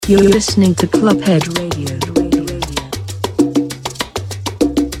You're listening to Clubhead Radio.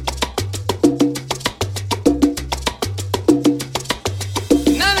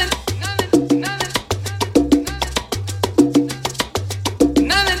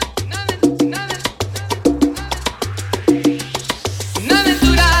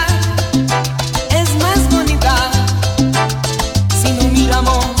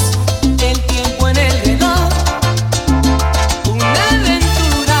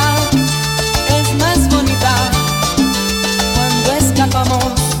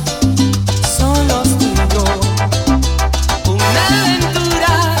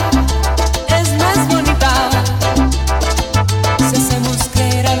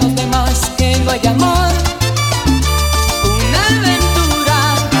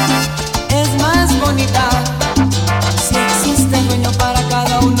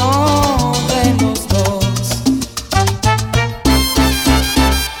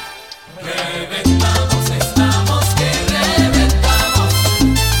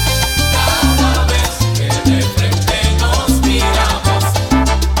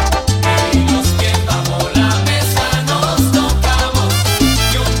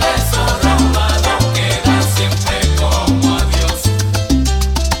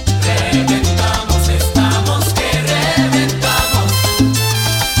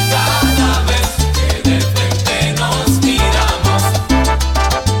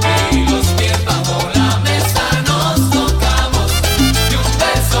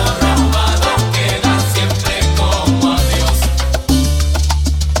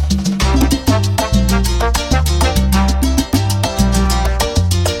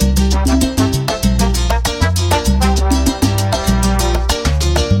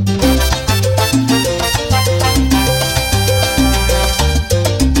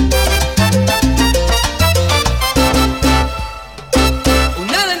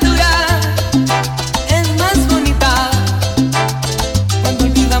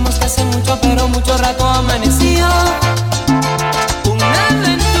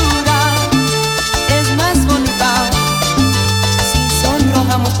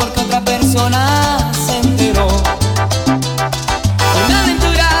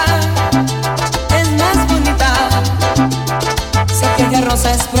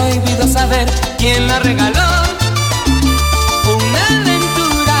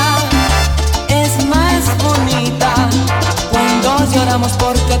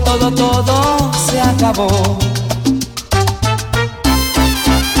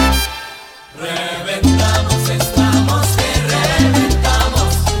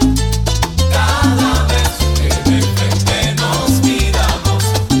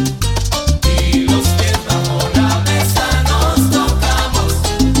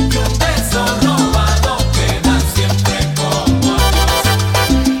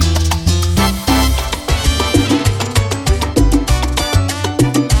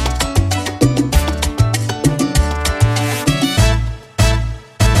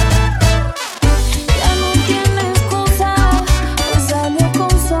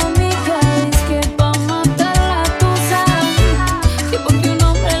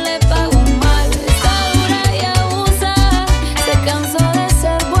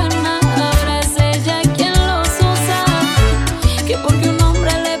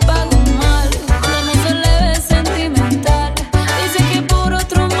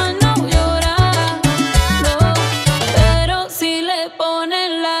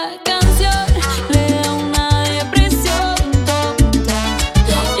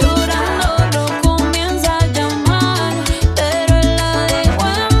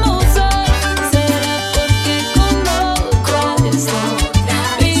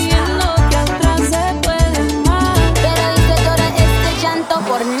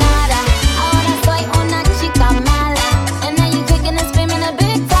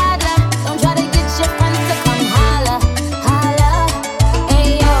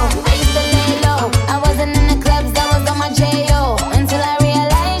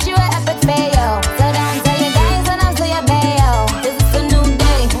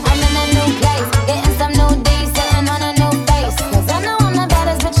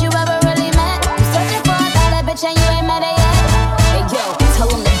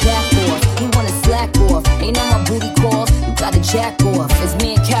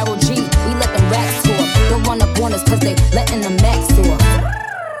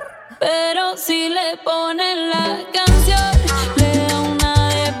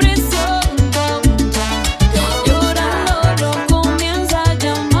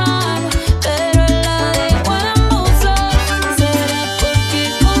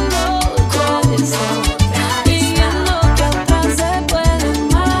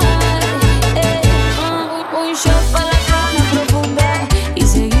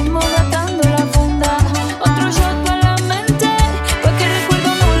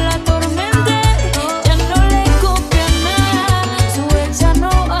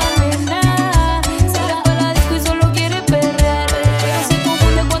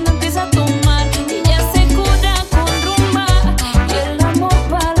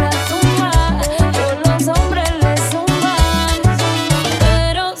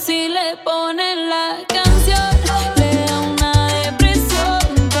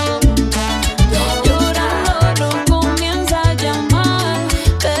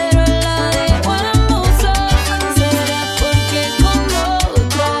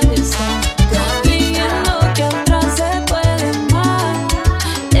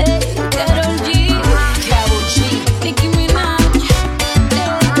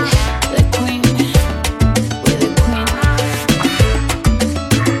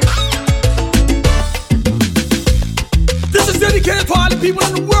 people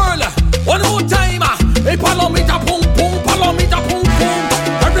in the world. One more time. Hey, palomita, pum, pum, palomita, pum, pum.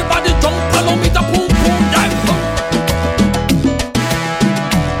 Everybody jump, palomita, pum, pum.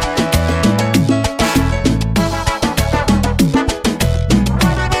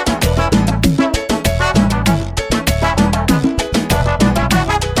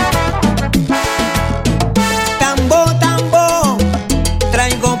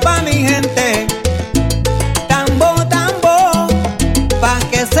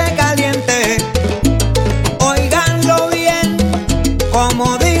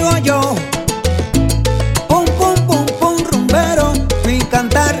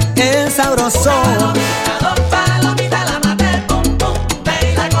 Yeah. Sabroso. Palomita, dos palomitas, la maté, pum, pum,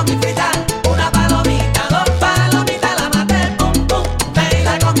 baila con mi frita. Una palomita, dos palomitas, la maté, pum, pum,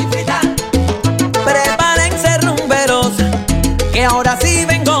 baila con mi frita. Prepárense rumberos, que ahora sí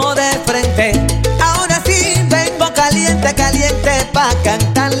vengo de frente. Ahora sí vengo caliente, caliente, pa'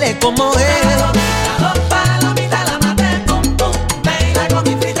 cantarle como es. Palomita, dos palomitas, la maté, pum, pum, baila con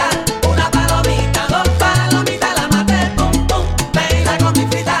mi frita. Una palomita, dos palomitas, la maté, pum, pum, baila con mi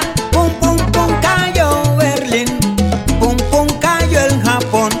frita.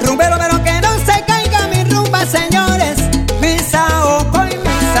 Rumbero, pero que no se caiga mi rumba, señores. Mi saoco y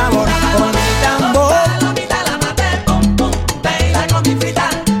mi sabor con mi tambor. Dos palomitas, la maté, pum, pum, baila con mi frita.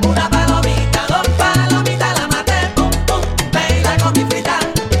 Una palomita, dos palomitas, la maté, pum, pum, baila con mi frita.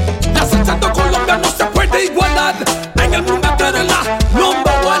 La salsa de Colombia no se puede igualar. En el mundo entero es la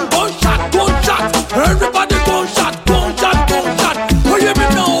number one. Gunshot, gunshot. Everybody gunshot, gunshot, gunshot. Oye, me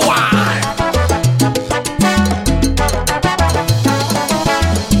know why.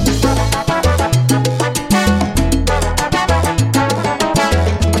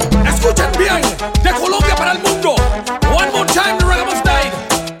 Escuchen bien, de Colombia para el mundo. One more time, the reggae must die.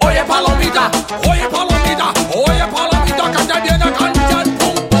 Oye palomita, oye palomita, oye palomita, que te viene a cantar.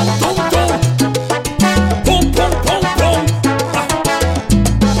 Pum, pum, tum, tum. Pum, pum, pum, pum.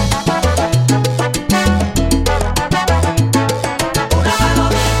 Una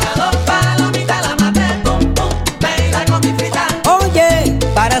palomita, dos palomitas, la maté, pum, pum, baila con mi frita. Oye,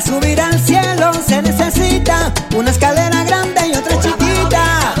 para subir al cielo se necesita una escalera grande y otra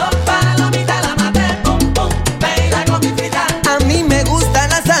chiquita. Dos palomitas, la maté, pum, pum, baila con mi frita. A mí me gusta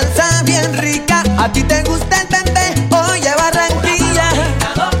la salsa bien rica. A ti te gusta el tente, oye Barranquilla.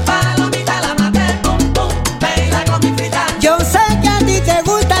 Dos palomitas, la maté, pum, pum, baila con mi frita. Yo sé que a ti te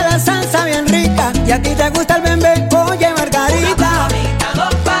gusta la salsa bien rica y a ti te gusta el bembe, oye Margarita.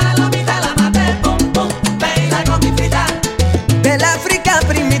 Dos palomitas, la maté, pum, pum, baila con mi frita. Del África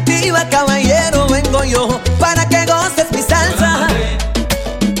primitiva, caballero, vengo yo para que goces mi salsa.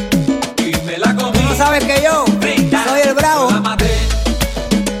 Y me la comí. Tú no sabes que yo soy el bravo. La maté.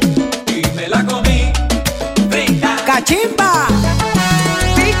 Y me la comí. Frita. ¡Cachimba!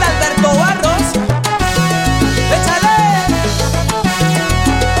 Pita Alberto Barros. ¡Échale!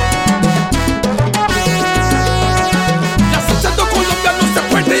 La salsa de Colombia no se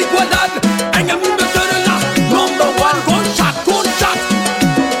puede igualar. En el mundo entero es la number one. Gunshot, gunshot.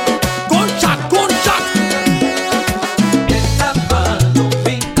 Gunshot, gunshot. Esta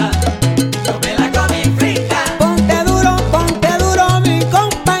palomita, yo me la comí frita. Ponte duro, mi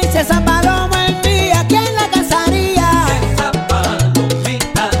compa. Y si esa paloma es mía, ¿quién la cazaría?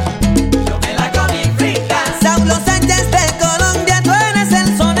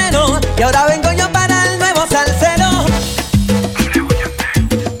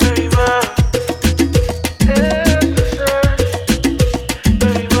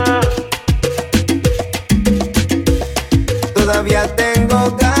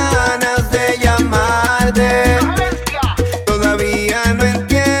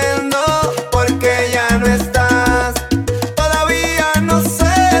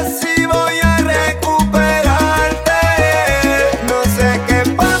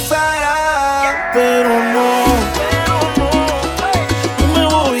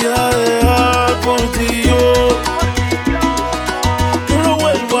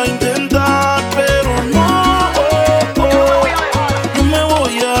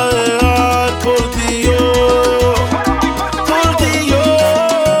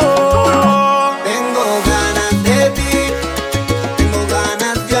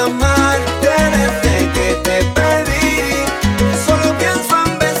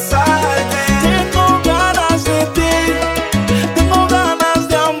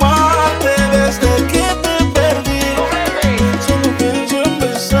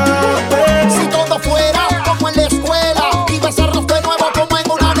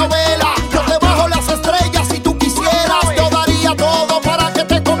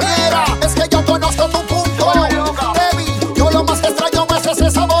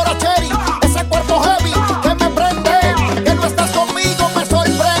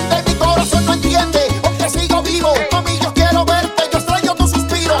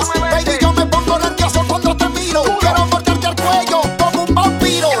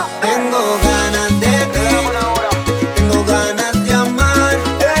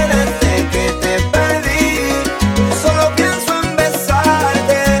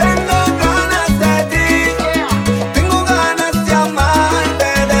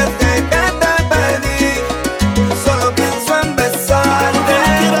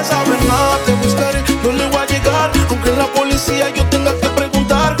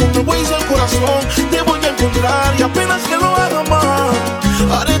 corazón te voy a encontrar y apenas que lo haga más,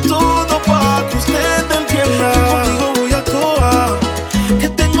 haré todo para que usted te entienda. Contigo voy a actuar, ¿qué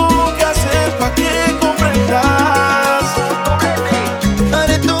tengo que hacer para que comprendas?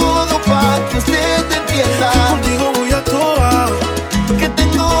 Haré todo para que usted te entienda. Contigo voy a actuar, ¿qué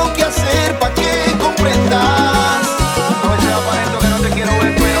tengo que hacer para que comprendas? No es aparento que no te quiero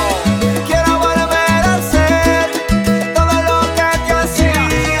ver, pero quiero volver a hacer todo lo que te hacía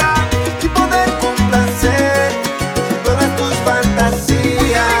y poder complacer todas tus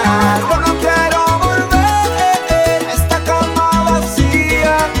fantasías. Pero no quiero volver a esta cama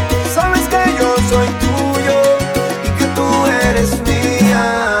vacía. Sabes que yo soy tuyo y que tú eres mía.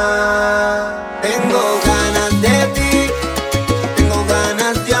 Tengo ganas de ti, tengo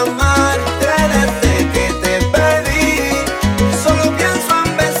ganas de amarte desde que te pedí. Solo pienso en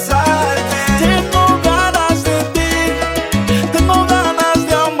besarte. Tengo ganas de ti, tengo ganas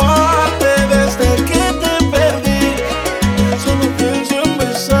de amarte desde que te perdí. Solo pienso en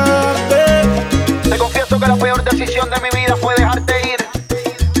besarte. te confieso que la peor decisión de mi vida fue dejarte ir.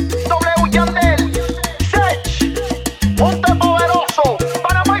 W Yandel, Sech, Monte Poderoso,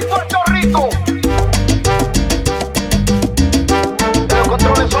 Panamá y Puerto Rico. De los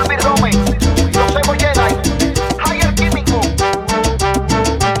controles Sol Virrome, José Boyeda, Javier Químico.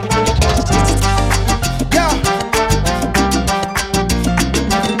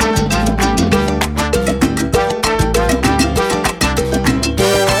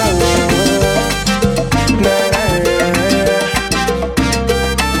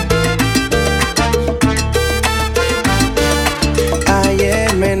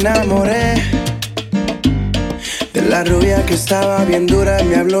 Ayer me enamoré de la rubia que estaba bien dura y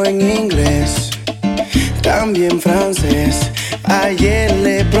me habló en inglés, también francés. Ayer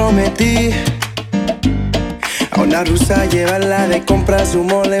le prometí a una rusa llevarla de compras a su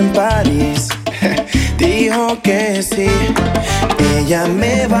mall en París. Dijo que sí, ella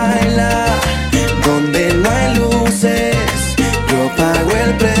me baila donde no hay luces. Yo pago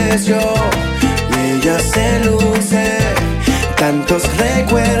el precio y ella se luce. Tantos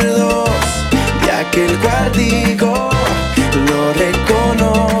recuerdos de aquel cuartico, lo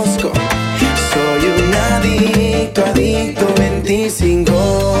reconozco. Soy un adicto, adicto, 25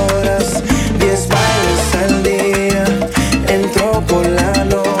 horas, 10 bailes al día. Entro por la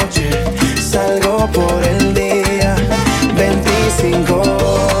noche, salgo por el día. 25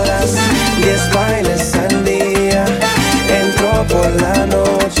 horas, 10 bailes al día. Entro por la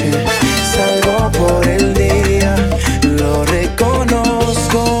noche, salgo por el día. Lo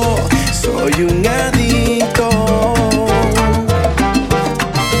reconozco, soy un adicto.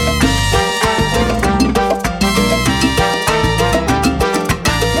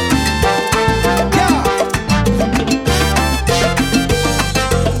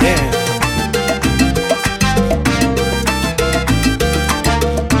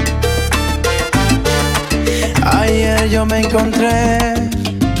 Ayer yo me encontré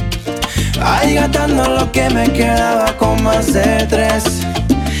ahí gastando lo que me quedaba con más de 3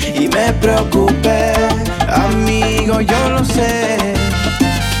 y me preocupé, amigo, yo lo sé.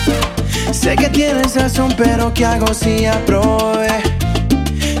 Sé que tienes razón, pero ¿qué hago si aprobé?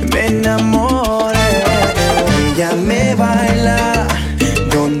 Me enamoré. Ella me baila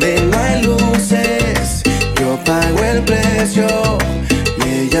donde no hay luces. Yo pago el precio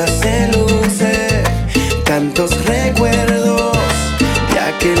y ella se luce. Tantos recuerdos de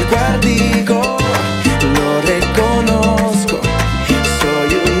aquel cuartico, lo reconozco.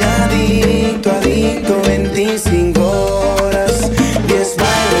 Soy un adicto, adicto, 25 horas, 10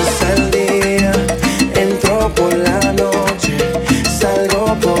 bailes al día. Entro por la noche, salgo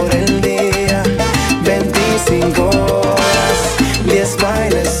por el día. 25 horas,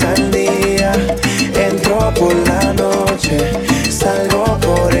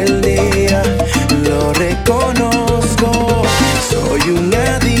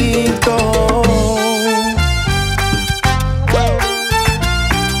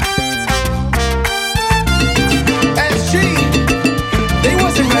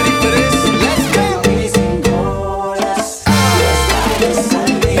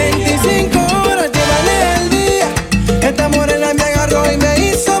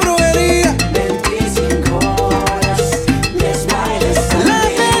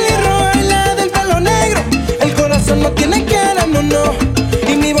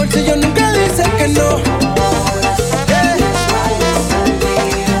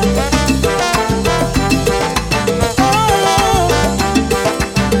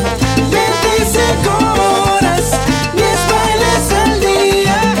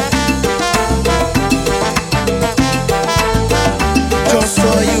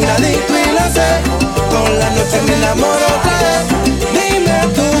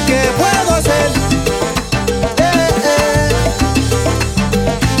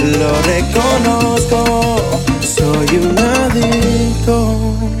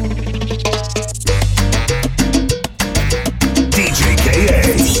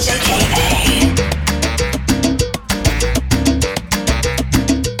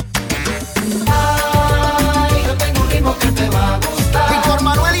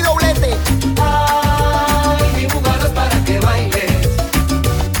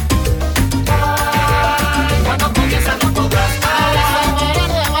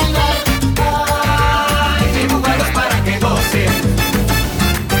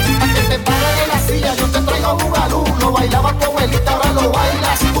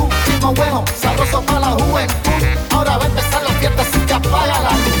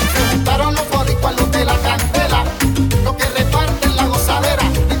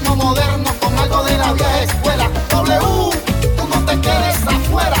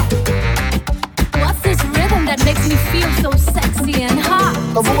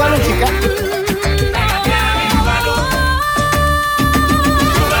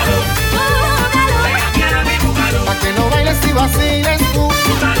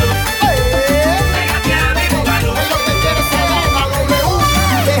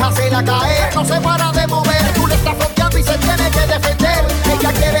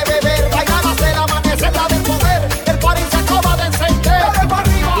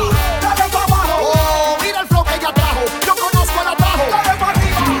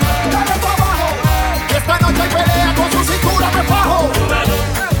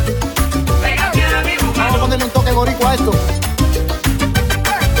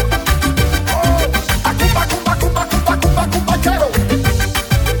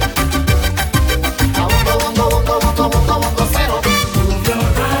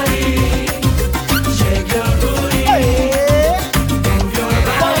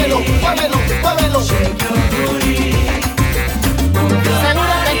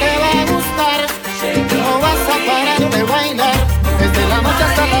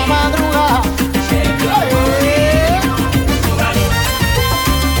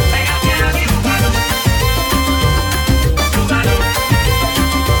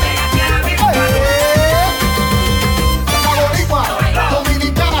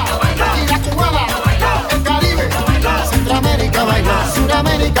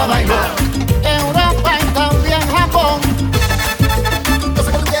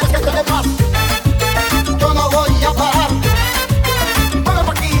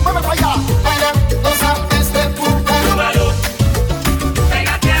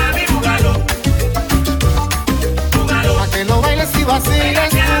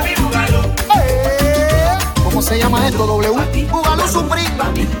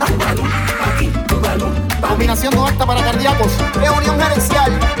 Combinación no apta para cardíacos. Reunión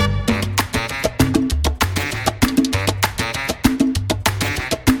gerencial.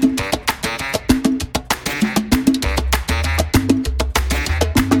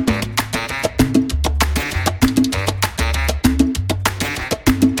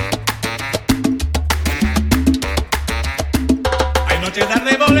 Noches de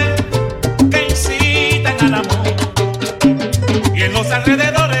arreboles que incitan al amor, y en los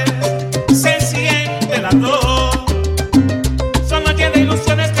alrededores se siente el ardor. Son noches de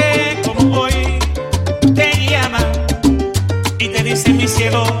ilusiones que como hoy te llaman y te dicen mi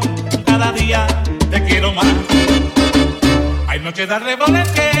cielo, cada día te quiero más. Hay noches de arreboles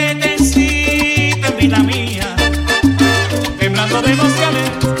que te incitan, vida mía, temblando de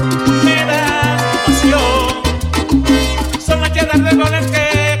emociones me da pasión. Son noches de arreboles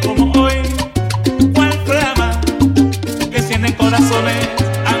que como hoy, cual flama, que encienden corazones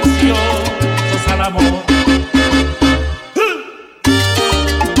ansiosos al amor.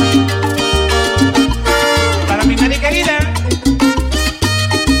 Para mi nena querida,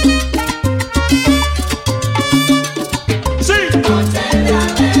 sí. Noche de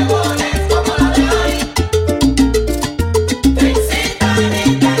arreboles como la de hoy, te incitan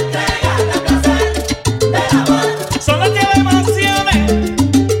y te entregan el placer del amor. Son noches de emociones,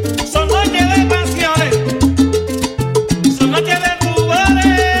 son noches de pasiones, son noches de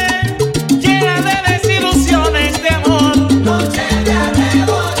rubores, llenas de desilusiones de amor. Noche de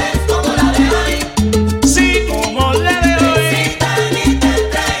arreboles como la de hoy, Sí, como la de te hoy. incitan y te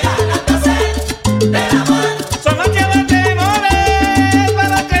entregan el placer del amor. Son noches de temores,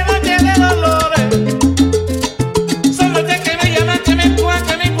 pero que noches de dolores. Son noches que me llaman, que me empujan,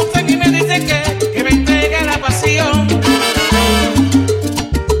 que me impulsan y me dicen que me entregue la pasión.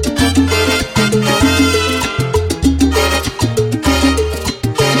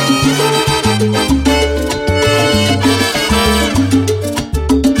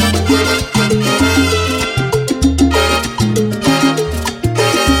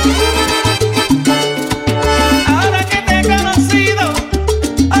 Ahora que te he conocido,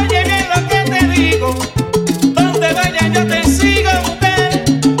 oye bien lo que te digo. Donde vayas yo te sigo, mujer,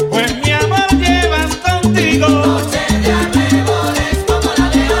 pues mi amor llevas contigo. Noche de arreboles como la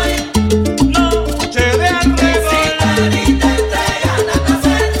de hoy, Noche de arreboles, incitan y te entregan el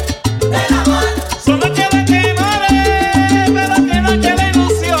placer del amor. son noches de temores, pero que noches de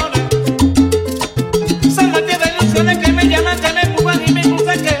ilusiones. Son noches de ilusiones que me llaman, que me empujan y me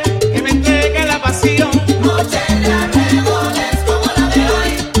impulsan que me entregue la pasión. Noche de arreboles como la de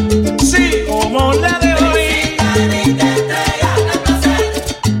hoy, Sí, como la de hoy. incitan y te entregan el placer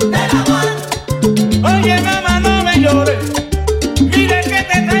del amor. Oye, mamá, no me llores. Mire que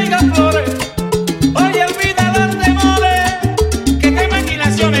te traigo flores. Oye, olvida los temores. Que te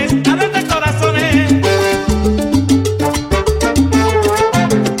imaginaciones hablan de corazones.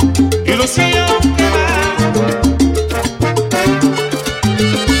 Ilusión que va.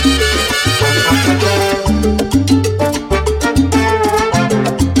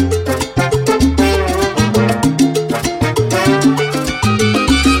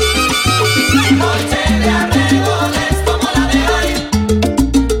 Noche de arreboles como la de hoy,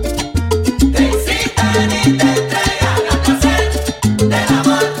 te incitan y te entregan el placer del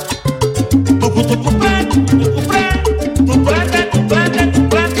amor.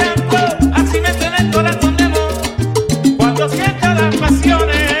 Así me suena el corazón de amor cuando siento las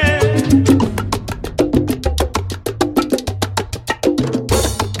pasiones.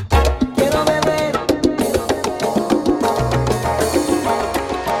 Quiero beber.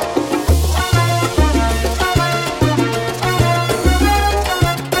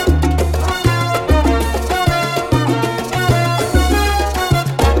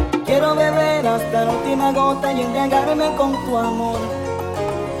 Quiero beber hasta la última gota y embriagarme con tu amor,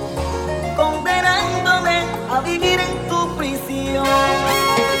 condenándome a vivir en tu prisión.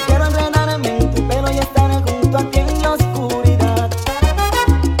 Quiero enredarme en tu pelo y estar junto a ti en la oscuridad,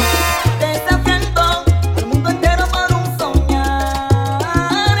 desafiando al mundo entero por un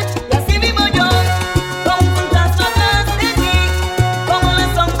soñar. Y así vivo yo, como un fantasma atrás de ti, como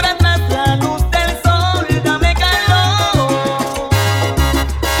la sombra tras la luz del sol. Dame calor.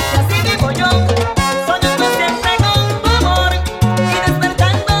 Y así vivo yo, soñando siempre con tu amor y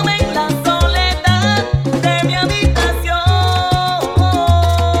despertándome en la soledad de mi habitación.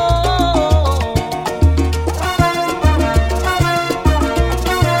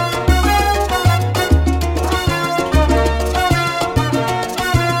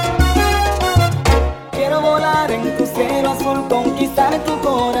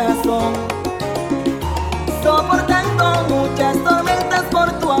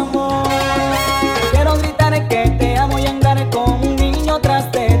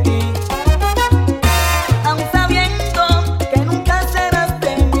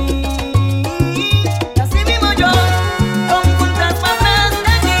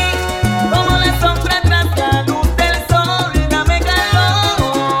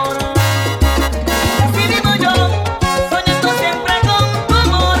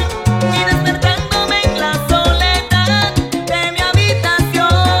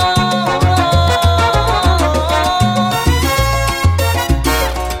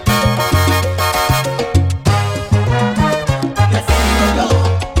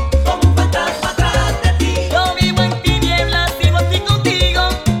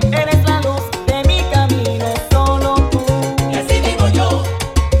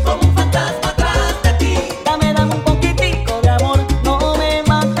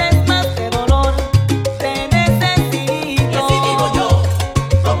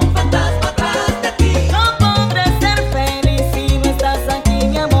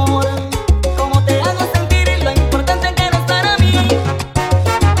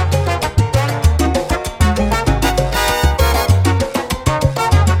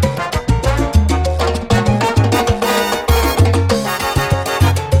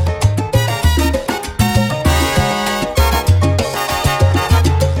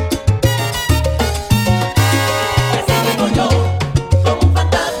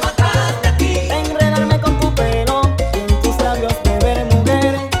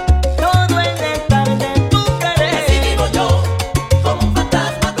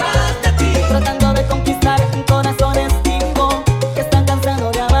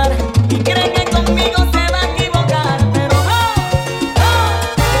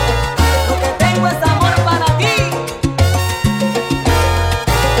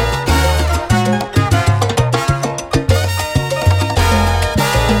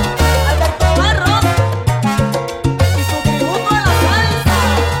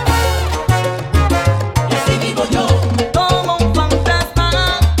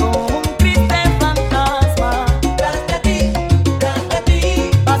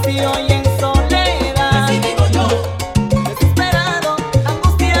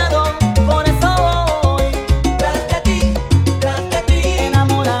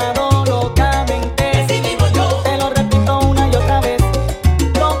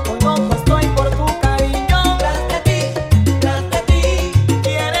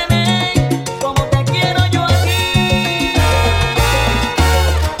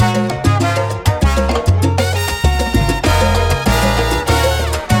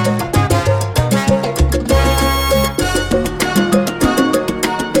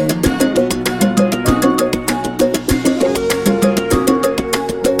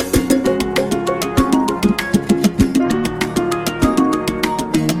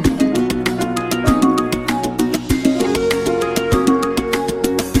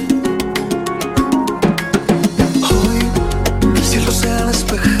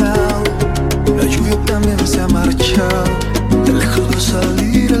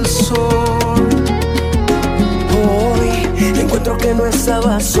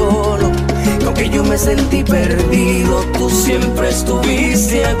 estaba solo, que aunque yo me sentí perdido, tú siempre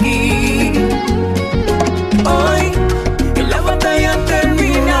estuviste aquí. Hoy que la batalla ha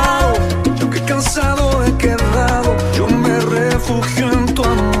terminado, Yo que cansado he quedado, yo me refugio en tu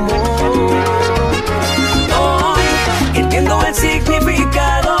amor. hoy entiendo el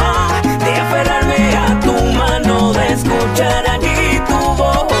significado de aferrarme a tu mano, de escuchar allí tu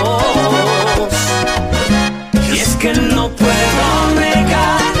voz. Y es que no puedo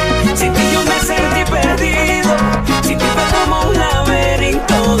negar, sin ti yo me sentí perdido, sin ti fue como un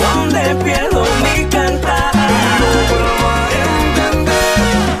laberinto donde pierdo mi cantar. Vuelvo a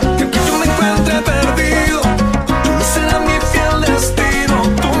entender que aunque yo me encuentre perdido, tú serás mi fiel destino,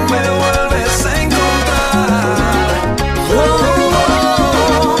 tú me vuelves a encontrar.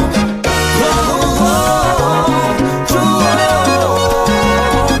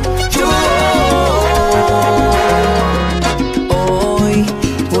 Hoy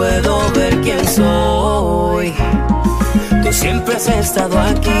puedo ver quién soy. Tú siempre has estado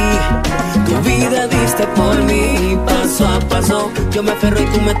aquí, tu vida diste por mí, paso a paso. Yo me aferro y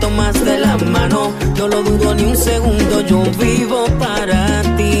tú me tomas de la mano. No lo dudo ni un segundo, yo vivo para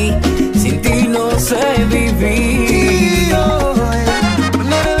ti. Sin ti no sé vivir. Y hoy,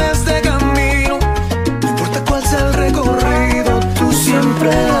 no de este camino, no importa cuál sea el recorrido, tú siempre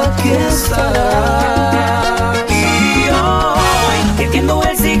aquí estarás. Y hoy entiendo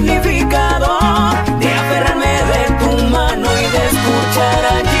el significado de aferrarme de tu mano y de escuchar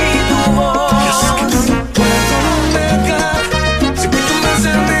allí tu voz. Puedo negar, sin que tú me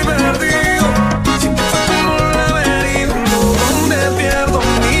sentí perdido, sin que fue como un laberinto donde pierdo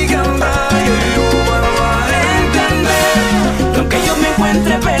mi cantar. Y yo vuelvo a Entender que aunque yo me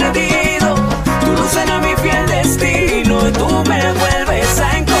encuentre perdido, tu luz será mi fiel destino y tú me vuelves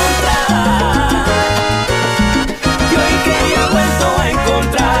a encontrar. Y hoy que yo he vuelto a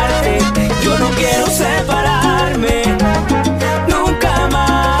encontrarte, yo no quiero separarme nunca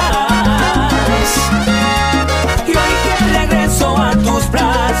más. Y hoy que regreso a tus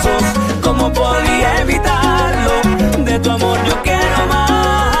brazos, ¿cómo podía evitarlo? De tu amor yo quiero más.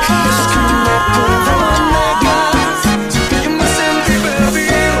 sin que yo me sentí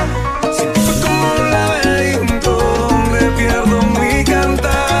perdido, sin que fue como un laberinto donde pierdo mi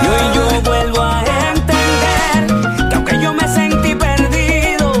cantar. Y hoy yo vuelvo a entender que aunque yo me sentí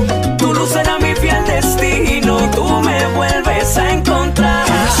perdido, tu luz será mi fiel destino y tú me vuelves a encontrar.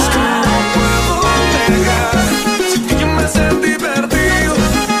 Puedo negar, sin que yo me sentí perdido,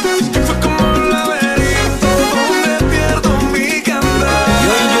 sin que fue como un laberinto donde pierdo mi cantar. Y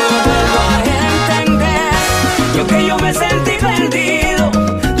hoy yo vuelvo a entender que aunque yo me sentí perdido,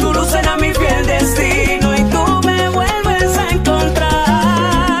 tu luz será mi fiel destino y tú me vuelves a encontrar.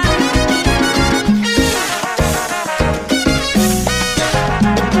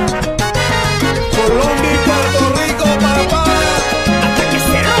 Colombia y Puerto Rico, papá. Hasta que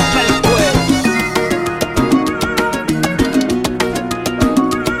se rompa el cuero.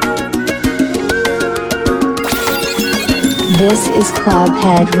 This is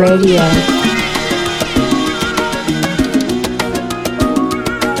Clubhead Radio.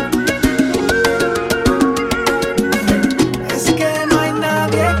 Es que no hay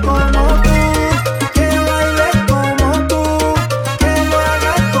nadie como tú, que baile como tú, que lo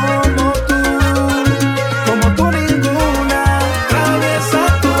haga como tú ninguna, traviesa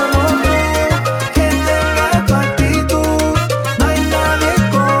como tú, que tenga tu actitud. No hay nadie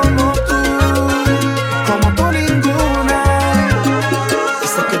como tú ninguna.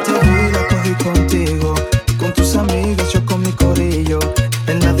 Hasta que te vi la cogí contigo, con tus amigas, yo con mi corillo.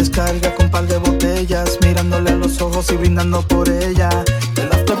 En la descarga con par de botellas, mirándole a los ojos y brindando por ella. El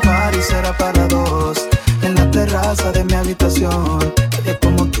after party será para dos, en la terraza de mi habitación. Nadie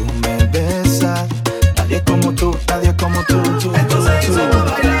como tú me besas, nadie como tú, nadie como tú. Esto se hizo para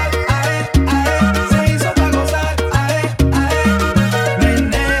bailar, ae, ae, se hizo para gozar, ae, ae.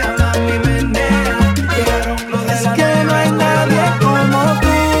 Menea, mami, menea, llegaron los de la. Es que no hay nadie como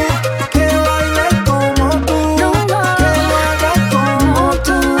tú, que baile como tú, que lo haga como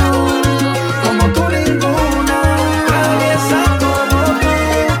tú ninguna, traviesa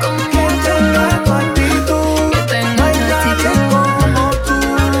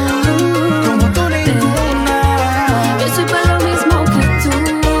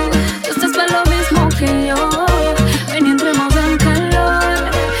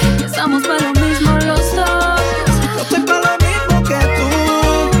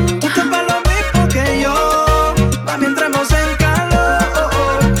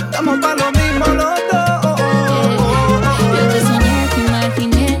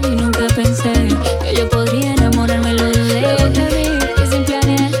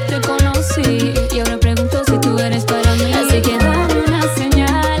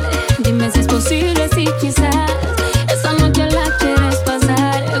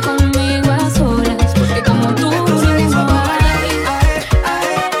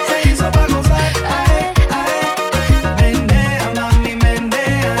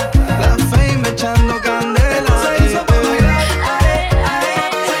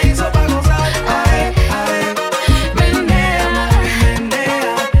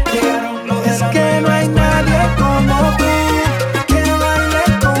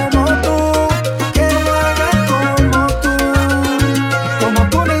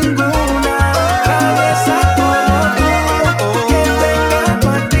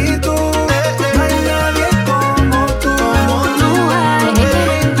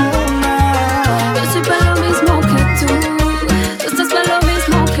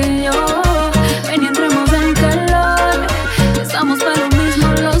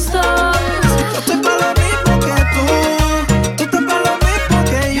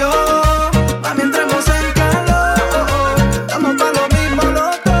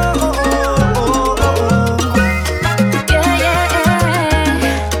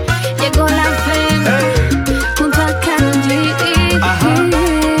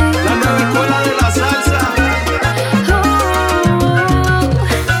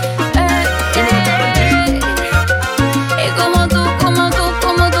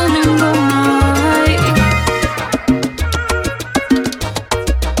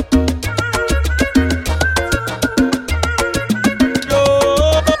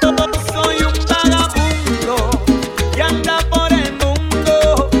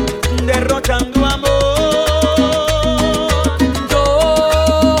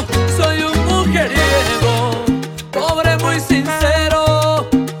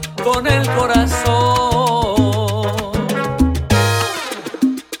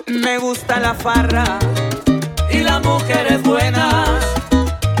farra y las mujeres buenas,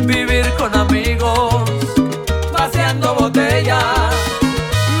 vivir con amigos, vaciando botellas.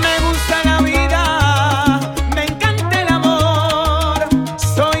 Me gusta la vida, me encanta el amor,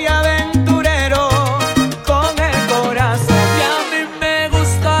 soy aventurero con el corazón. Y a mí me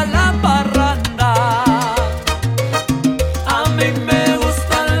gusta la parranda, a mí me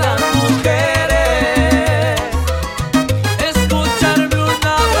gustan las mujeres, escucharme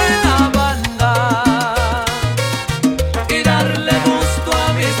una buena banda y darle gusto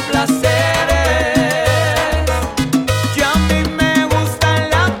a mis placeres. Y a mí me gusta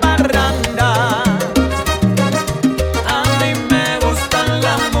la parranda, a mí me gustan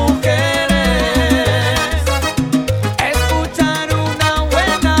las mujeres, escuchar una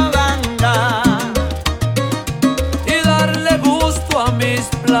buena banda y darle gusto a mis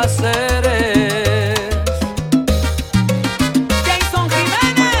placeres. Jason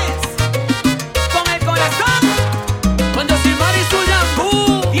Jiménez, con el corazón, con Yosimar y su Yambú,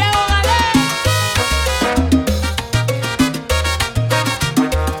 Diego Galé.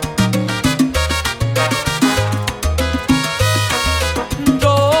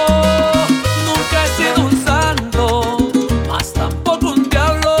 Yo nunca he sido un santo, mas tampoco un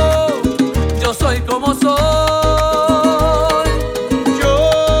diablo, yo soy como soy.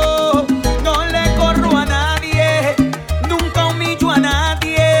 Yo no le corro a nadie, nunca humillo a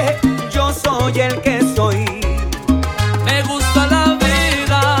nadie, yo soy el que soy. Me gusta la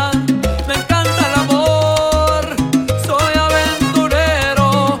vida, me encanta el amor, soy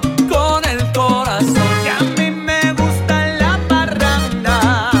aventurero con el corazón. Y a mí me gusta la parranda,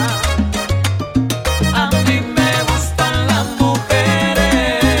 a mí me gustan las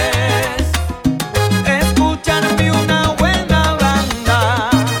mujeres, escucharme una buena banda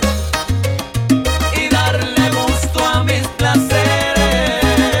y darle gusto a mis placeres.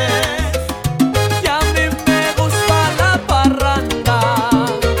 Y a mí me gusta la parranda,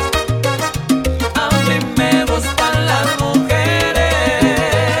 a mí me gustan las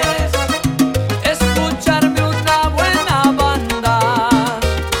mujeres, escucharme una buena banda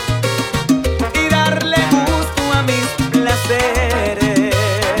y darle gusto a mis placeres.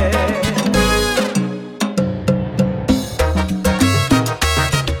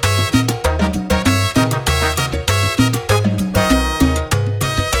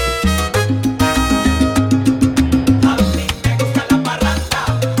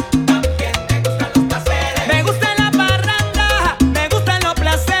 Me gusta la parranda, me gustan los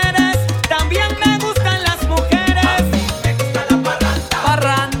placeres, también me gustan las mujeres. Me gusta la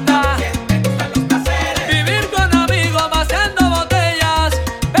parranda, vivir con amigos, vaciando botellas,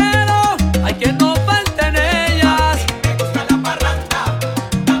 pero hay que no falten ellas. Me gusta la parranda,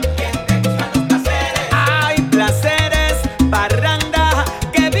 también me gustan los placeres. Hay placeres, parranda,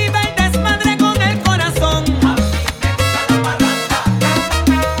 que vive el desmadre con el corazón. A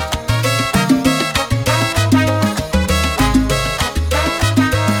mí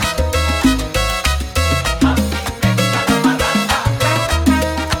me gusta la parranda.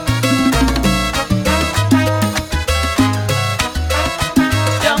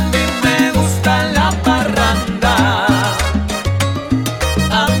 Y a mí me gusta la parranda,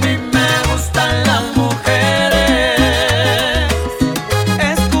 a mí me gustan las mujeres,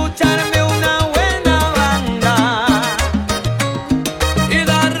 escucharme una buena banda y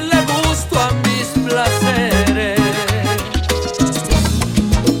darle gusto a mis placeres.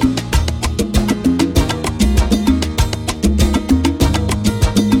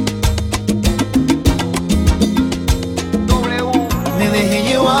 Me dejé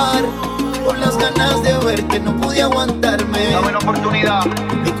llevar por las ganas de verte, no pude aguantarme. Dame una oportunidad.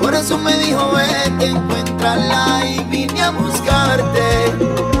 Mi corazón me dijo vete, encuéntrala y vine a buscarte.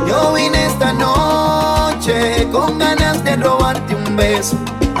 Yo vine esta noche con ganas de robarte un beso,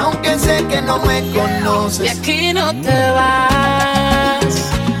 aunque sé que no me Y conoces. aquí no te vas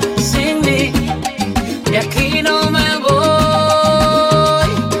sin mí, y aquí no me voy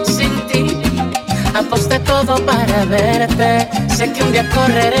sin ti. Aposté todo para verte, sé que un día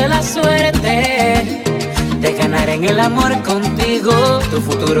correré la suerte de ganar en el amor contigo, tu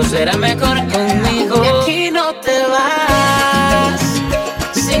futuro será mejor conmigo. Y aquí no te vas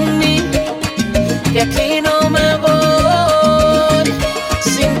sin mí, y aquí no me voy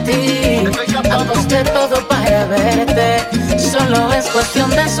sin ti. Aposté todo para verte, solo es cuestión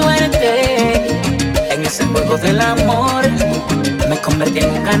de suerte. En ese juego del amor me convertí en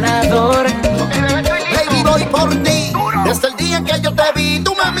un ganador. Baby, voy por ti. Desde el día en que yo te vi,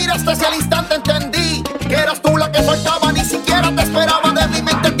 tú me miraste hacia el instante entendí que eras tú la que soltaba, ni siquiera te esperaba. De mi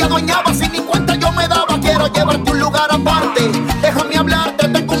mente te adueñaba, sin ni cuenta yo me daba. Quiero llevarte a un lugar aparte, déjame hablarte,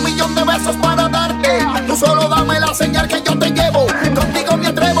 tengo un millón de besos para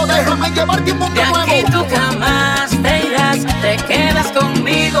estás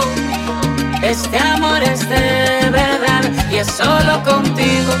conmigo. Este amor es de verdad y es solo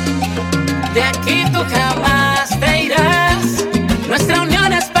contigo. De aquí tú jamás te irás. Nuestra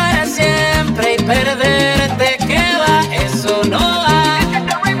unión es para siempre y perderte, ¿qué va? Eso no va.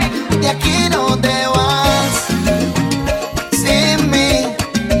 De aquí no te vas sin mí.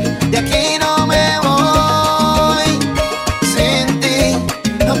 De aquí no me voy sin ti.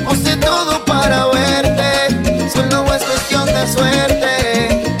 Lo puse todo para verte. Solo es cuestión de suerte.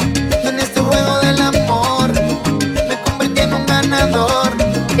 En este juego del amor me convertí en un ganador.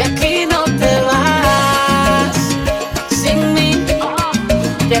 De aquí no te vas sin mí.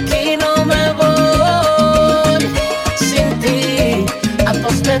 De aquí no me voy sin ti.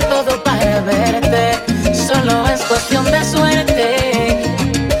 Aposté todo para verte. Solo es cuestión de suerte.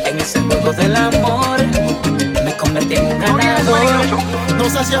 En ese juego del amor me convertí en un ganador. No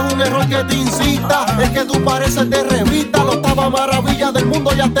sé si es un error que te incita, es que tú pareces de revista. La octava maravilla del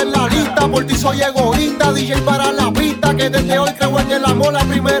mundo ya está en la lista. Por ti soy egoísta, DJ para la pista. Que desde hoy creo en el amor a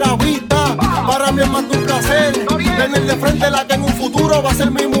primera vista. Para mí es más que un placer tener de frente la que en un futuro va a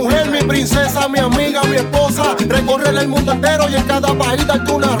ser mi mujer, mi princesa, mi amiga, mi esposa. Recorrer el mundo entero y en cada país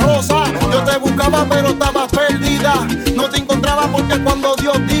darte una rosa. Yo te buscaba pero estabas perdida. No te encontraba porque cuando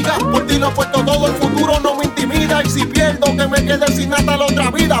Dios diga por ti lo he puesto todo, el futuro no me intimida. Y si pierdo que me quede sin hasta la otra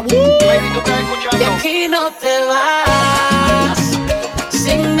vida. De aquí no te vas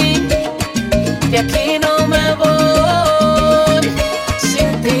sin mí. De aquí no me voy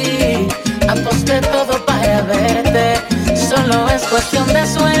sin ti. Aposté todo para verte. Solo es cuestión de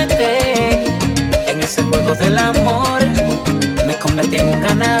suerte. En ese juego del amor me convertí en un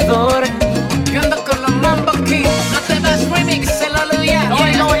ganador. Yo ando con los Mambo Kings. No te vas remix, el aleluya. No,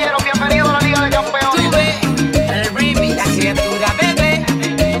 caballero, bienvenido a la Liga de Campeones. Tú ve el remix, la criatura bebé.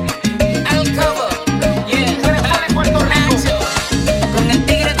 Al cobo, yeah. Nacho, con el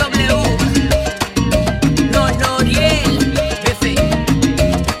tigre W. No, Noriel, bebé.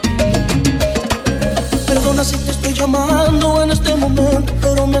 Perdona si te estoy llamando en este momento,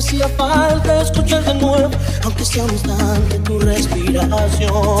 pero me hacía falta escuchar de nuevo, aunque sea un instante, tu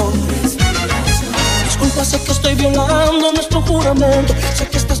respiración. Disculpa, sé que estoy violando nuestro juramento. Sé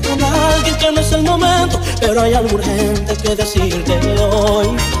que estás con alguien que no es el momento, pero hay algo urgente que decirte hoy.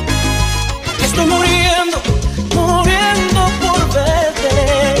 Estoy muriendo, muriendo por verte,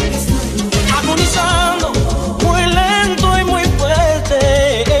 agonizando, muy lento y muy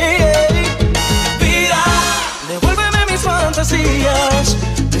fuerte. Vida, devuélveme mis fantasías,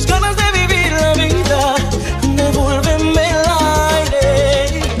 mis ganas de vivir la vida. Devuélveme el aire,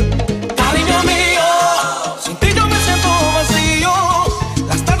 cariño mío. Sin ti yo me siento vacío.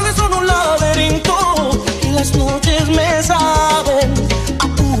 Las tardes son un laberinto y las noches me saben a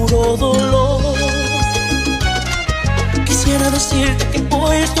puro dolor. Quisiera decirte que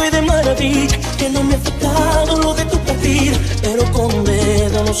hoy estoy de maravilla, que no me ha afectado lo de tu partida, pero con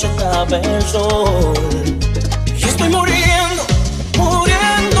dedo no se tapa el sol. Y estoy muriendo,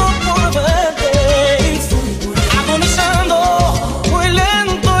 muriendo por verte, agonizando, muy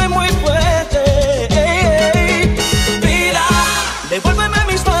lento y muy fuerte. Vida, devuélveme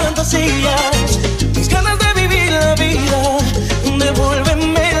mis fantasías, mis ganas de vivir la vida.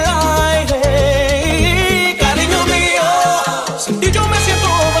 Devuélveme el aire, cariño mío. Sin ti yo me siento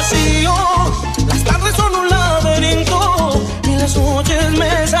vacío. Las tardes son un laberinto y las noches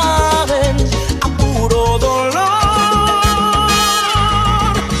me saben a puro dolor.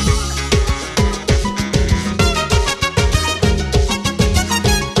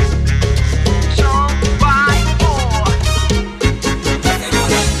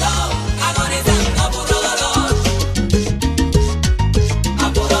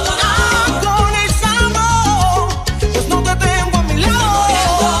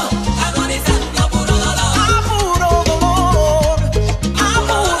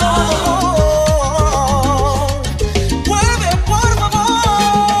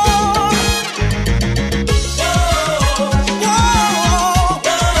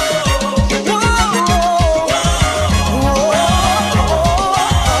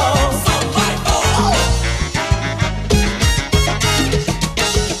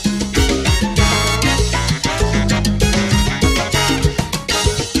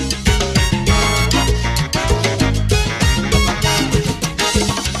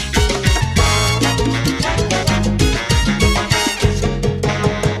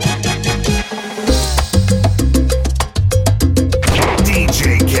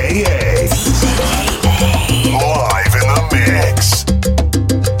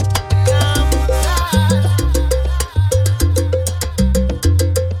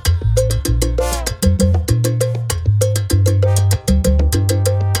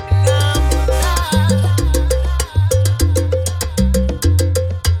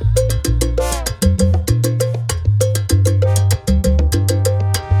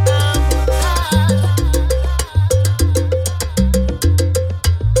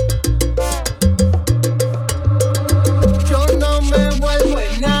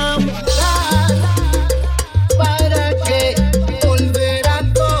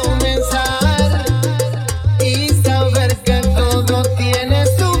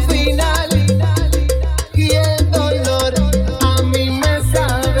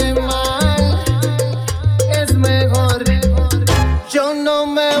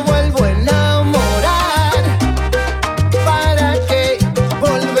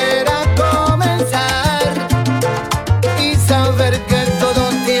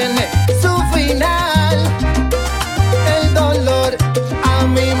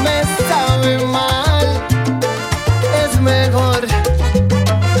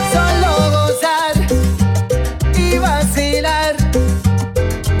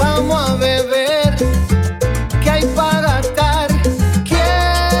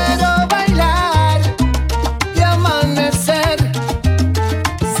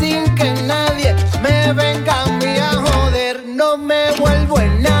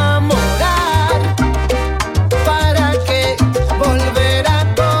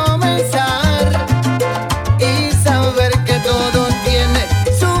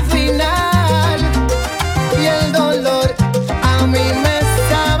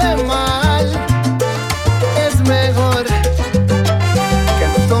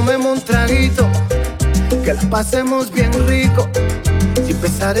 pasemos bien rico, sin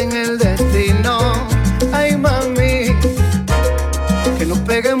pensar en el destino. Ay, mami, que nos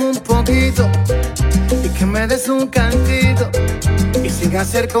peguemos un poquito y que me des un cantito y sin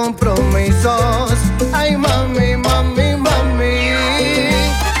hacer compromisos. Ay, mami, mami, mami.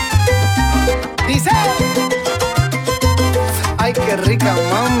 Dice, ay, qué rica,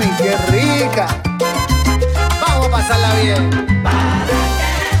 mami, qué rica. Vamos a pasarla bien.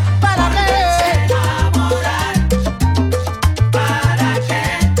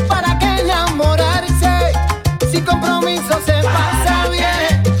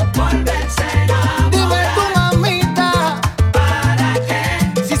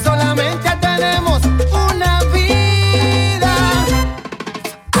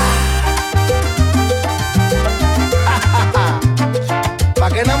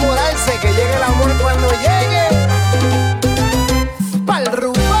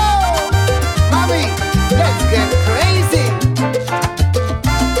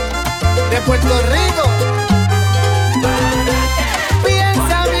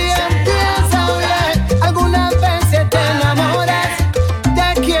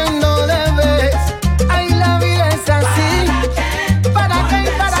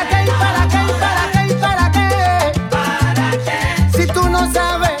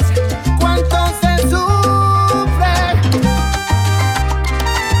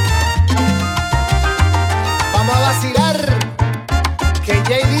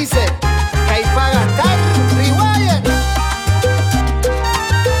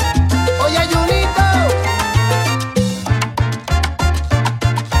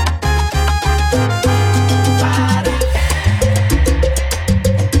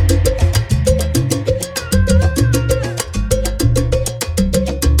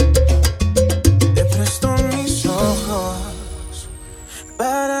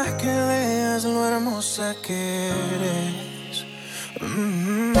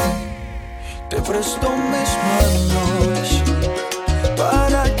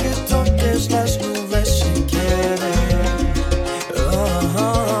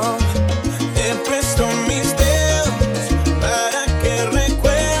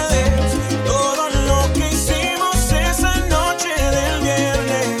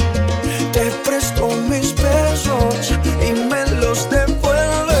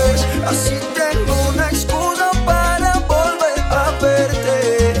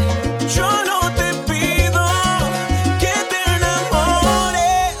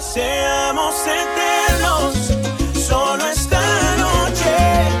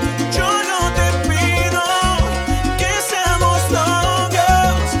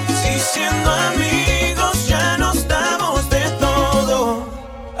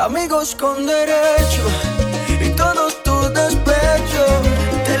 Con derecho y todos tus despechos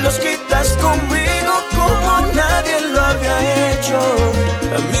te los quitas conmigo como nadie lo había hecho.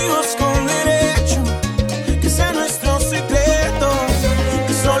 Amigos con derecho, que sea nuestro secreto,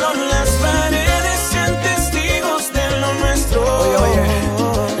 que solo las paredes sean testigos de lo nuestro.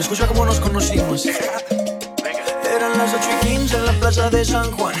 Oye, escucha cómo nos conocimos. Eran las 8:15 en la plaza de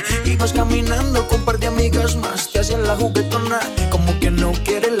San Juan. Ibas caminando con un par de amigas más. Te hacían la juguetona, como que no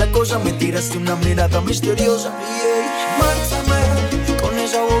quieres la cosa. Me tiraste una mirada misteriosa. Mátame, con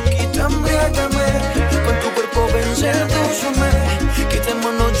esa boquita embriágame. Con tu cuerpo ven, sedúceme.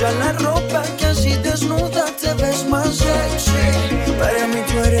 Quitémonos ya la ropa, que así desnuda te ves más sexy. Para mí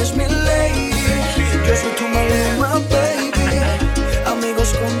tú eres mi lady, yo soy tu maluma, baby. Amigos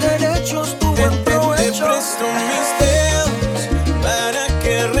con derechos, tu buen provecho. Te presto mis dedos para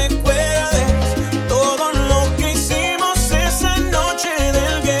que recuerdes todo lo que hicimos esa noche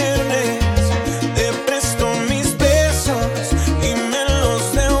del viernes. Te presto mis besos y me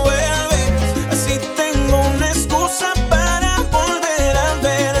los devuelves. Así tengo una excusa para volver a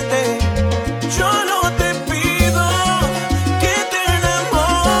verte. Yo no te pido que te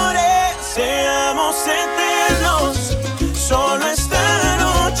enamores, seamos eternos, solo esta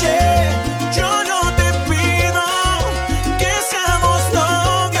noche. Yo no te pido que seamos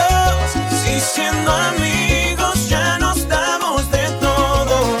novios, si siendo amigos ya nos damos de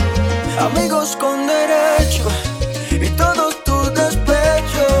todo. Amigos con derecho y todos tus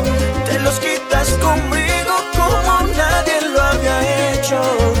despechos te los quitas conmigo como nadie lo había hecho.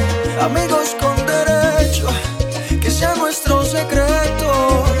 Amigos con derecho, que sea nuestro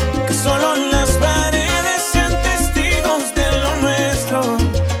secreto, que solo las paredes sean testigos de lo nuestro.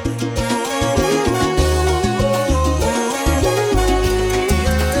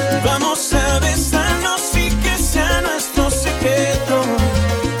 Vamos a besarnos y que sea nuestro secreto.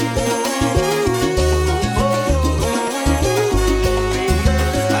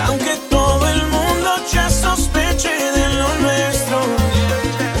 Aunque todo el mundo ya sospecha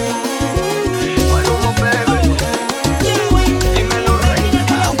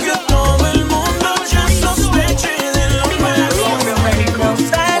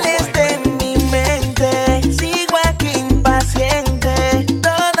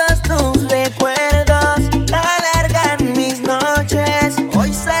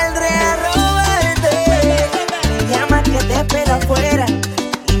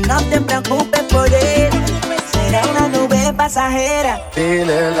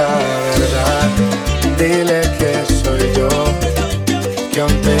Dile la verdad, dile que soy yo, que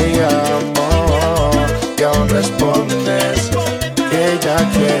aún te llamo, que aún respondes, que ya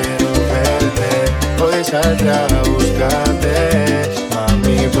quiero verte. Hoy saldré a buscarte,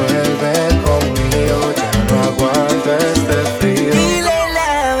 mami vuelve conmigo, ya no aguanto este frío. Dile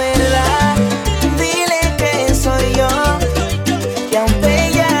la verdad, dile que soy yo, que aún te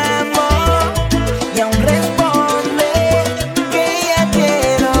llamo y aún responde, que ya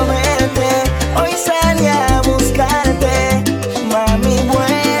quiero verte. Hoy salí a buscarte, mami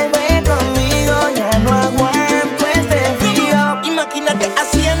vuelve conmigo, ya no aguanto este frío. Imagínate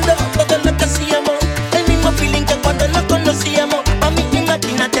haciendo todo lo que hacíamos, el mismo feeling que cuando nos conocíamos. Mami,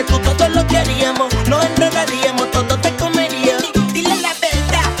 imagínate tú todo lo que haríamos, nos enredaríamos, todo te comería. Dile la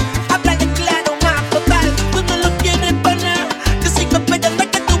verdad, háblale claro, más total. Tú no lo quieres para nada, yo sigo esperando a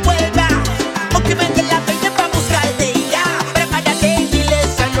que tú vuelvas, o que venga la peña pa' buscarte y ya. Prepárate, dile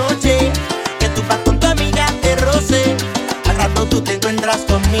esa noche que tú vas con tu amiga de roce. Al rato tú te encuentras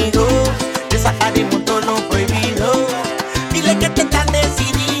conmigo, te sacaremos todo lo prohibido. Dile que te estás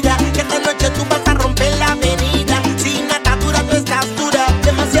decidida, que esta noche tú vas a romper la avenida. Sin atadura tú estás dura,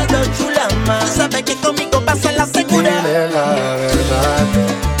 demasiado chula más. Tú sabes que conmigo vas a la segura. Dile la verdad,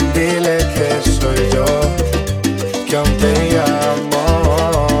 dile que soy yo, que aún te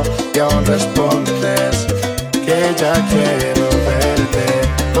llamo, que aún respondes, que ya quiero verte.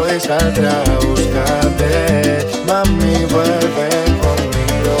 Hoy saldré a buscarte, mami vuelve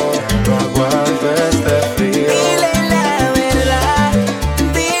conmigo, ya no aguanto este frío. Dile la verdad,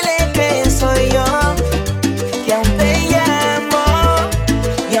 dile que soy yo, que aún te llamo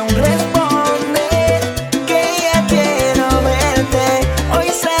y aún responde, que ya quiero verte. Hoy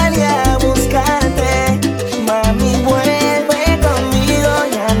salí a buscarte, mami vuelve conmigo,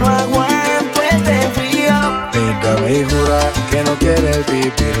 ya no aguanto este frío. Mírame y jura que no quieres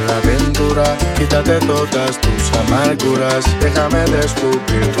vivir la aventura. Quítate todas tus amarguras, déjame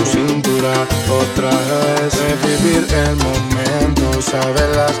descubrir tu cintura. Otra vez revivir el momento, sabes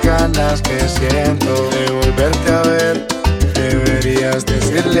las ganas que siento de volverte a ver. Deberías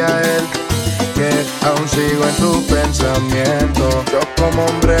decirle a él que aún sigo en tu pensamiento. Yo como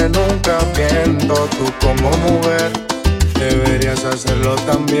hombre nunca miento, tú como mujer deberías hacerlo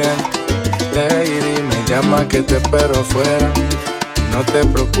también. Lady, me llama que te espero afuera. No te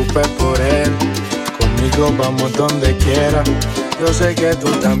preocupes por él, conmigo vamos donde quiera. Yo sé que tú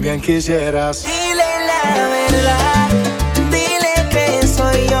también quisieras. Dile la verdad, dile que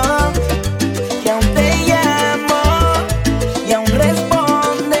soy yo, que aún te llamo y aún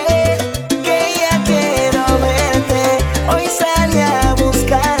responde, que ya quiero verte. Hoy salí a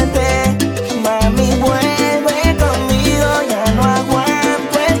buscarte, mami vuelve conmigo, ya no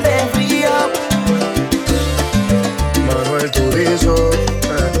aguanto este frío. Manuel Turizo,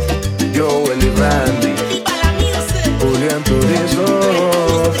 yo, Willy Randy, Viva la music. Julián Turizo.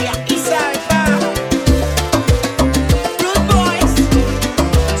 Y Salsa. Rude Boys.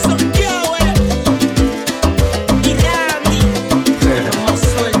 Son Joel y Randy. Estamos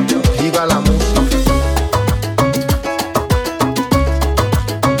sueltos. Viva la música.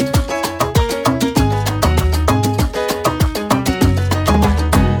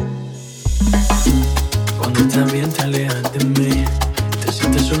 Cuando estás bien te alejas de mí, te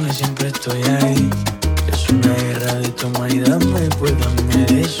sientes sola y siempre estoy ahí. Es una guerra de toma y dame, pues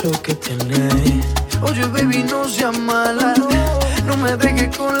dame eso que tienes. Oye baby, no seas mala, no me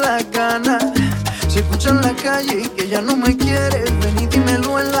dejes con las ganas. Se escucha en la calle y que ya no me quieres, ven y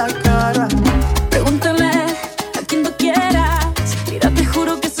dímelo en la cara. Pregúntale a quien tú quieras, mira te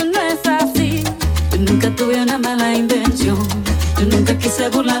juro que eso no es así. Yo nunca tuve una mala intención, yo nunca quise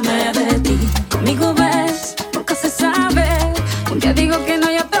burlarme de ti. Conmigo ves, nunca se sabe, un día digo que no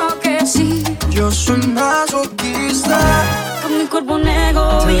y otro que sí. Yo soy masoquista, Con mi cuerpo un tú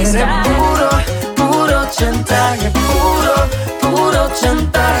eres egoísta. puro, puro chantaje, puro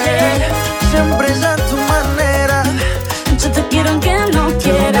chantaje. Siempre es a tu manera, Yo te quiero aunque no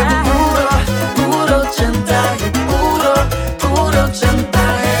quieras. puro chantaje, puro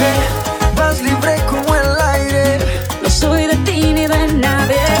chantaje. Vas libre como el aire, No soy de ti ni de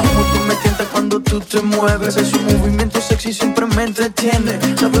nadie. como tú me tientas cuando tú te mueves. Ese movimiento sexy siempre me entretiene.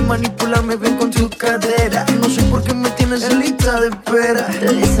 Sabes manipularme bien con tu cadera. No sé por qué me tienes en lista de espera.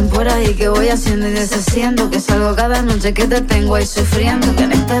 Te dicen por ahí que voy haciendo y deshaciendo, que salgo cada noche que te tengo ahí sufriendo, que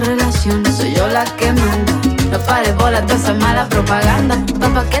en esta relación soy yo la que manda. No pares bolas de esa mala propaganda.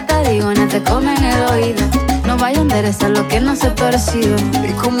 Papá, ¿qué te digo? No te comen el oído. No vaya a enderezar lo que no se ha torcido.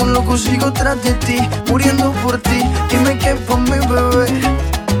 Y como un loco sigo tras de ti, muriendo por ti. Dime qué por mi bebé.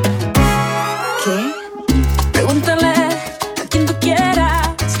 ¿Qué? Pregúntale a quien tú quieras.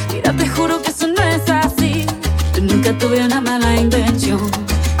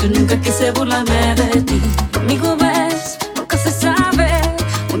 quise burlarme de ti. Conmigo ves, nunca se sabe.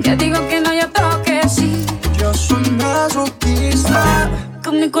 Un día digo que no, y otro que sí. Yo soy masoquista.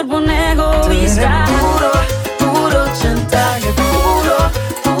 Con mi cuerpo un egoísta. Puro, puro chantaje. Puro,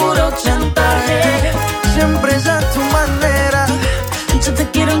 puro chantaje. Siempre es a tu manera. Yo te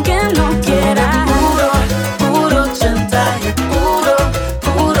quiero aunque no quieras. Puro, puro chantaje. Puro,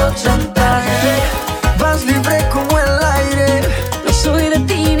 puro chantaje. Vas libre como el aire. No soy de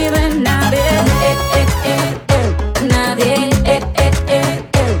ti ni de nadie. Nadie.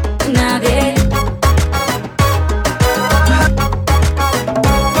 Nadie.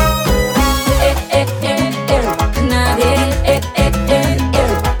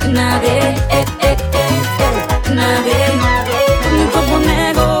 Nadie. Mi cuerpo un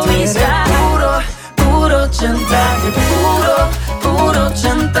egoísta. Puro, puro chantaje. Puro, puro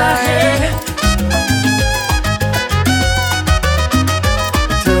chantaje.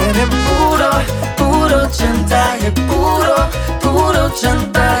 Tú eres puro, puro chantaje. Puro, puro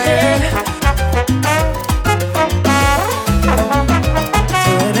chantaje.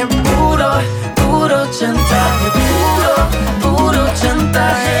 Tú eres puro, puro chantaje. Puro, puro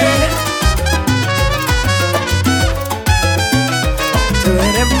chantaje. Tú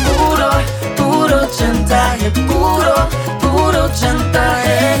eres puro, puro chantaje. Puro, puro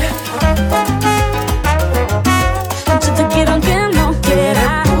chantaje. Yo te quiero aunque no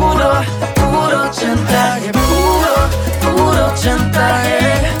quieras. Puro, puro chantaje. Puro, puro chantaje.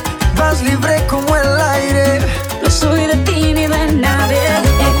 Vas libre como el aire. No soy de ti ni de nadie.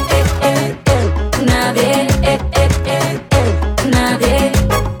 Nadie. Nadie.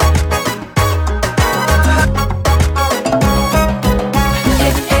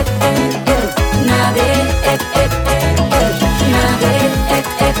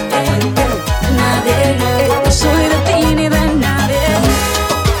 Nadie. No soy de ti ni de nadie.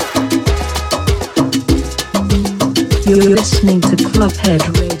 You're listening to Clubhead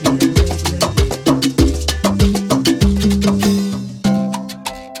Radio.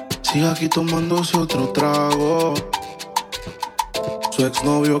 Sigue aquí tomándose otro trago. Su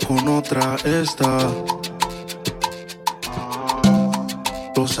exnovio con otra está.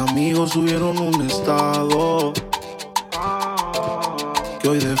 Los amigos subieron un estado que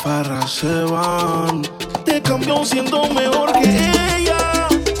hoy de farra se van. Te cambió siendo mejor que ella.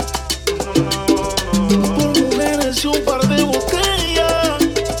 Por mujeres y un par de botellas.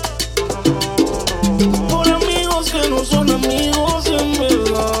 Por amigos que no son amigos en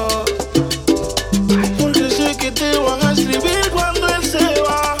verdad. Porque sé que te van a escribir cuando él se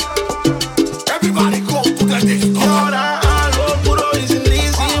va. Everybody go to the disco. Y ahora algo puro y sin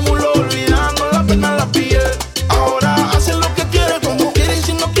disimulo, olvidando la pena en la piel. Ahora hace lo que quiere, cuando quiere, y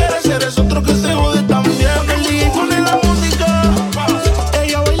si no quiere, eres otro que se jode también. El DJ pone la música,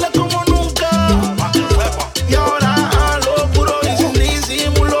 ella baila como nunca. Y ahora algo puro y sin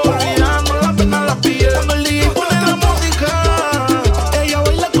disimulo, olvidando la pena en la piel. Cuando el DJ pone la música, ella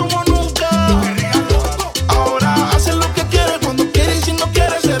baila como nunca. Ahora hace lo que quiere, cuando quiere, y si no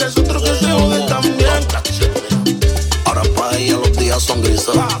quiere, eres otro que se jode también. Ahora para ella los días son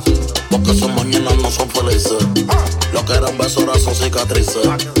grises, porque sus mañanas no son felices. Lo que eran besos ahora son cicatrices.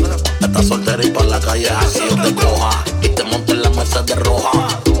 Estás soltera y pa' la calle así yo te coja y te monte en la Mercedes roja.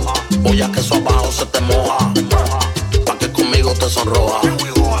 Voy a que eso abajo se te moja, pa' que conmigo te sonroja.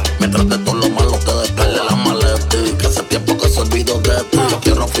 Mientras de todo lo malo te despele la maleta, que hace tiempo que se olvidó de ti. Yo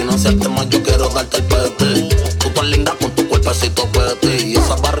quiero financiarte más, yo quiero darte el peti. Tú tan linda con tu cuerpecito peti y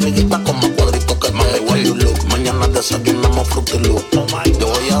esa barriguita con más cuadritos que me. Way you look, mañana desayunamos Fruity Loop. Yo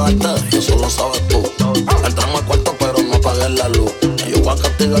voy a darte y eso lo sabes tú. Entramos al cuarto pero no apagues la luz. Yo voy a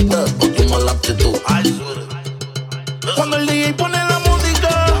castigarte por tu mala actitud. Cuando el DJ pone la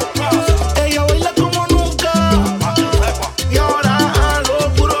música, ella baila como nunca. Y ahora algo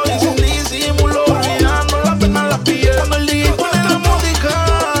puro y sin disimulo, olvidando la pena en la piel. Cuando el DJ pone la música,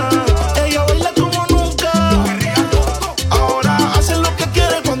 ella baila como nunca. Ahora hace lo que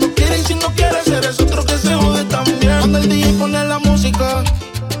quiere, cuando quiere, y si no quiere, eres otro que se jode también. Cuando el DJ pone la música,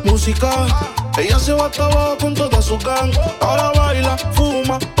 ella se va hasta abajo con toda su gang. Ahora baila,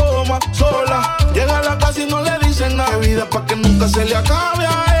 fuma, toma, sola. Llega a la casa y no le dice nada. Bebida pa' que nunca se le acabe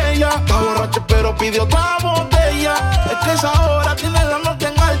a ella. Está borracha pero pide otra botella. Es que esa hora tiene la noche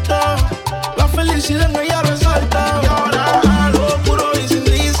en alto. La felicidad en ella resalta.